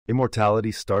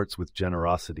Immortality Starts with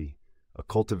Generosity, a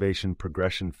Cultivation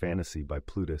Progression Fantasy by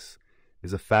Plutus,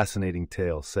 is a fascinating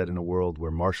tale set in a world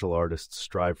where martial artists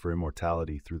strive for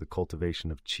immortality through the cultivation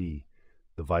of qi,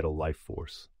 the vital life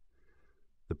force.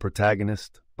 The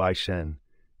protagonist, Bai Shen,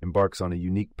 embarks on a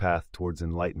unique path towards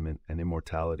enlightenment and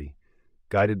immortality,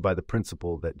 guided by the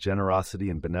principle that generosity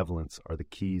and benevolence are the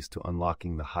keys to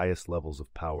unlocking the highest levels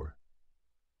of power.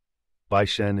 Bai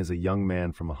Shen is a young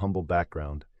man from a humble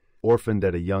background, orphaned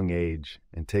at a young age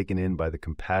and taken in by the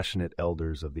compassionate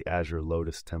elders of the Azure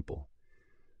Lotus Temple.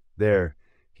 There,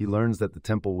 he learns that the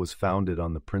temple was founded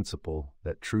on the principle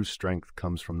that true strength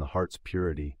comes from the heart's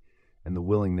purity and the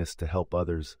willingness to help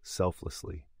others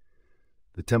selflessly.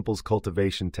 The temple's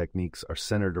cultivation techniques are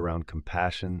centered around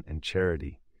compassion and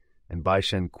charity, and Bai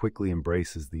Shen quickly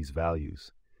embraces these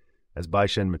values. As Bai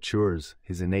Shen matures,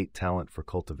 his innate talent for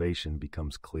cultivation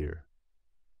becomes clear.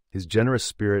 His generous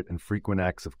spirit and frequent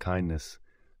acts of kindness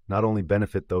not only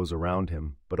benefit those around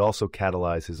him, but also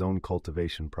catalyze his own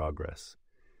cultivation progress.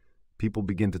 People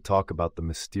begin to talk about the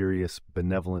mysterious,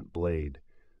 benevolent blade,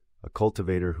 a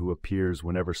cultivator who appears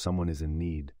whenever someone is in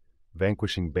need,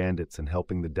 vanquishing bandits and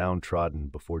helping the downtrodden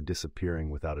before disappearing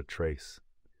without a trace.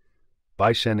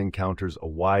 Bai Shen encounters a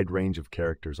wide range of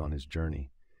characters on his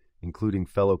journey, including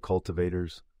fellow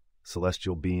cultivators,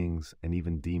 celestial beings, and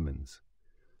even demons.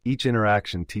 Each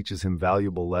interaction teaches him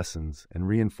valuable lessons and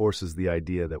reinforces the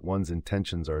idea that one's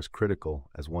intentions are as critical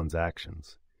as one's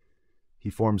actions. He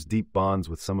forms deep bonds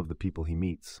with some of the people he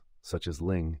meets, such as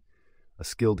Ling, a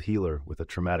skilled healer with a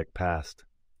traumatic past,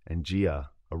 and Jia,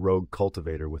 a rogue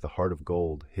cultivator with a heart of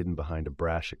gold hidden behind a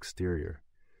brash exterior.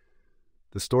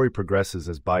 The story progresses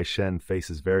as Bai Shen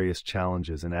faces various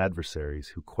challenges and adversaries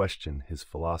who question his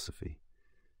philosophy.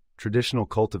 Traditional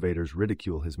cultivators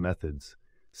ridicule his methods,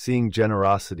 seeing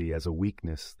generosity as a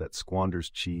weakness that squanders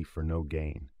qi for no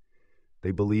gain.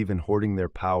 They believe in hoarding their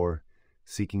power,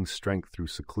 seeking strength through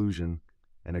seclusion,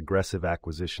 and aggressive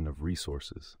acquisition of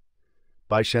resources.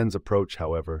 Bai Shen's approach,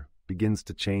 however, begins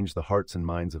to change the hearts and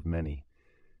minds of many,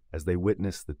 as they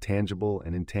witness the tangible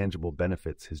and intangible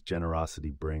benefits his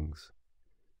generosity brings.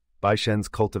 Bai Shen's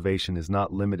cultivation is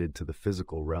not limited to the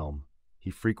physical realm.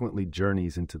 He frequently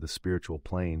journeys into the spiritual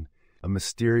plane, a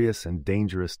mysterious and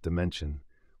dangerous dimension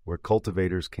where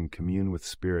cultivators can commune with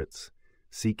spirits,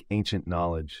 seek ancient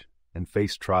knowledge, and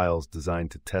face trials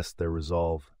designed to test their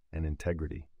resolve and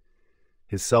integrity.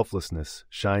 His selflessness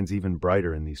shines even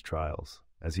brighter in these trials,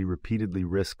 as he repeatedly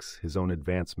risks his own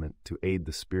advancement to aid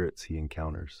the spirits he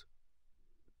encounters.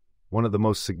 One of the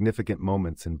most significant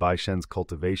moments in Bai Shen's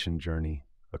cultivation journey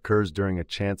occurs during a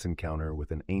chance encounter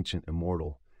with an ancient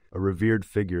immortal, a revered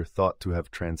figure thought to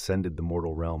have transcended the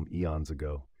mortal realm eons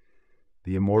ago.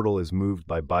 The immortal is moved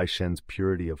by Bai Shen's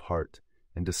purity of heart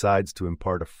and decides to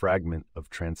impart a fragment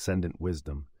of transcendent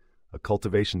wisdom, a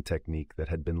cultivation technique that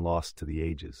had been lost to the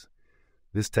ages.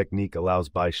 This technique allows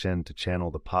Bai Shen to channel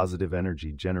the positive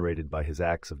energy generated by his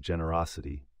acts of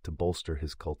generosity to bolster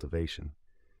his cultivation.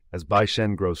 As Bai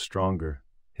Shen grows stronger,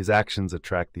 his actions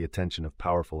attract the attention of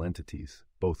powerful entities,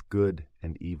 both good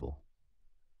and evil.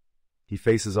 He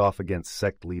faces off against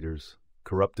sect leaders,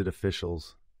 corrupted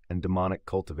officials, and demonic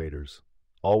cultivators,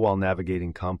 all while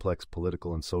navigating complex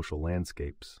political and social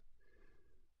landscapes.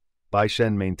 Bai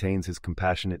Shen maintains his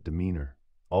compassionate demeanor,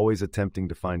 always attempting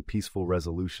to find peaceful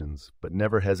resolutions, but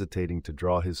never hesitating to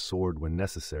draw his sword when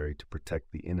necessary to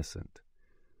protect the innocent.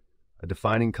 A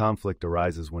defining conflict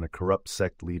arises when a corrupt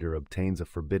sect leader obtains a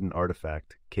forbidden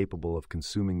artifact capable of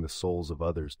consuming the souls of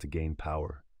others to gain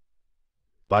power.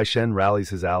 Bai Shen rallies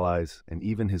his allies and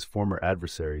even his former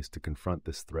adversaries to confront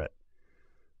this threat.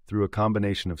 Through a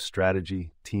combination of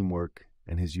strategy, teamwork,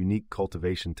 and his unique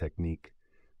cultivation technique,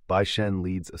 Bai Shen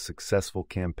leads a successful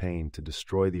campaign to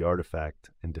destroy the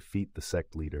artifact and defeat the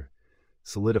sect leader,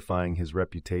 solidifying his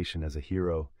reputation as a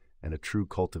hero and a true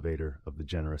cultivator of the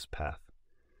generous path.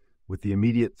 With the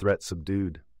immediate threat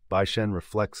subdued, Bai Shen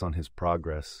reflects on his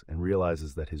progress and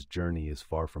realizes that his journey is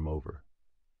far from over.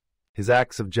 His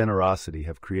acts of generosity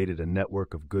have created a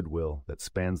network of goodwill that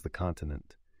spans the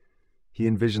continent. He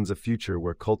envisions a future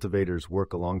where cultivators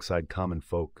work alongside common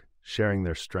folk, sharing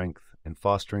their strength and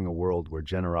fostering a world where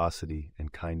generosity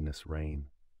and kindness reign.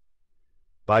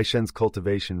 Bai Shen's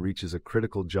cultivation reaches a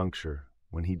critical juncture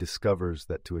when he discovers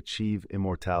that to achieve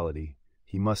immortality,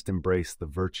 he must embrace the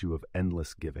virtue of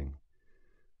endless giving.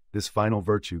 This final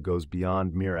virtue goes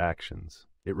beyond mere actions.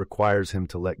 It requires him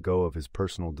to let go of his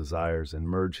personal desires and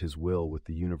merge his will with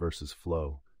the universe's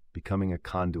flow, becoming a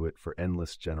conduit for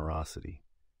endless generosity.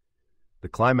 The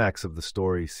climax of the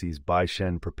story sees Bai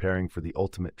Shen preparing for the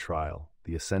ultimate trial,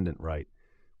 the Ascendant Rite,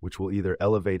 which will either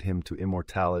elevate him to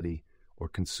immortality or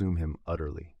consume him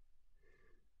utterly.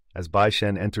 As Bai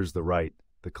Shen enters the rite,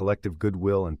 the collective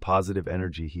goodwill and positive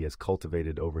energy he has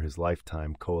cultivated over his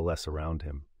lifetime coalesce around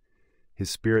him. His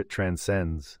spirit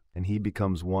transcends, and he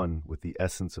becomes one with the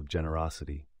essence of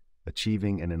generosity,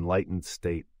 achieving an enlightened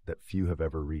state that few have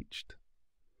ever reached.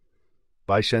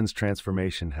 Bai Shen's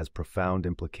transformation has profound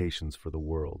implications for the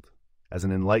world. As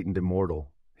an enlightened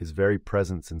immortal, his very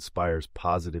presence inspires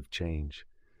positive change.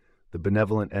 The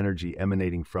benevolent energy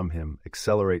emanating from him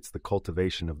accelerates the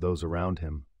cultivation of those around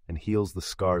him and heals the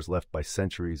scars left by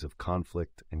centuries of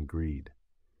conflict and greed.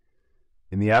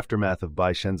 In the aftermath of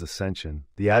Bai Shen's ascension,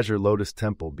 the Azure Lotus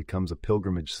Temple becomes a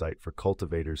pilgrimage site for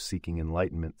cultivators seeking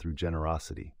enlightenment through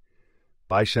generosity.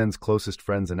 Bai Shen's closest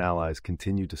friends and allies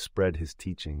continue to spread his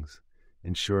teachings,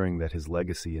 ensuring that his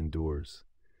legacy endures.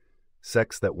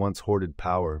 Sects that once hoarded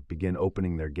power begin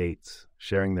opening their gates,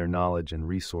 sharing their knowledge and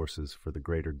resources for the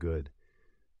greater good.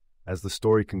 As the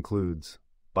story concludes,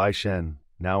 Bai Shen,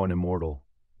 now an immortal,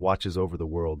 watches over the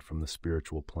world from the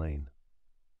spiritual plane.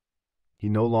 He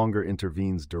no longer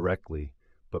intervenes directly,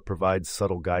 but provides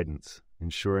subtle guidance,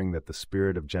 ensuring that the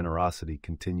spirit of generosity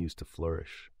continues to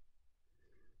flourish.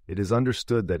 It is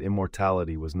understood that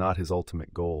immortality was not his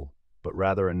ultimate goal, but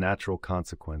rather a natural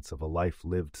consequence of a life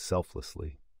lived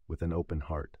selflessly, with an open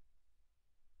heart.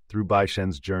 Through Bai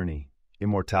Shen's journey,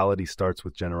 Immortality Starts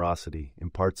with Generosity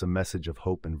imparts a message of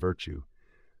hope and virtue,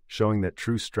 showing that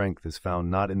true strength is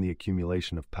found not in the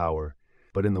accumulation of power,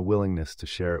 but in the willingness to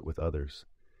share it with others.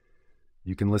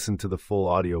 You can listen to the full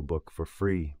audiobook for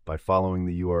free by following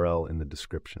the URL in the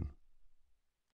description.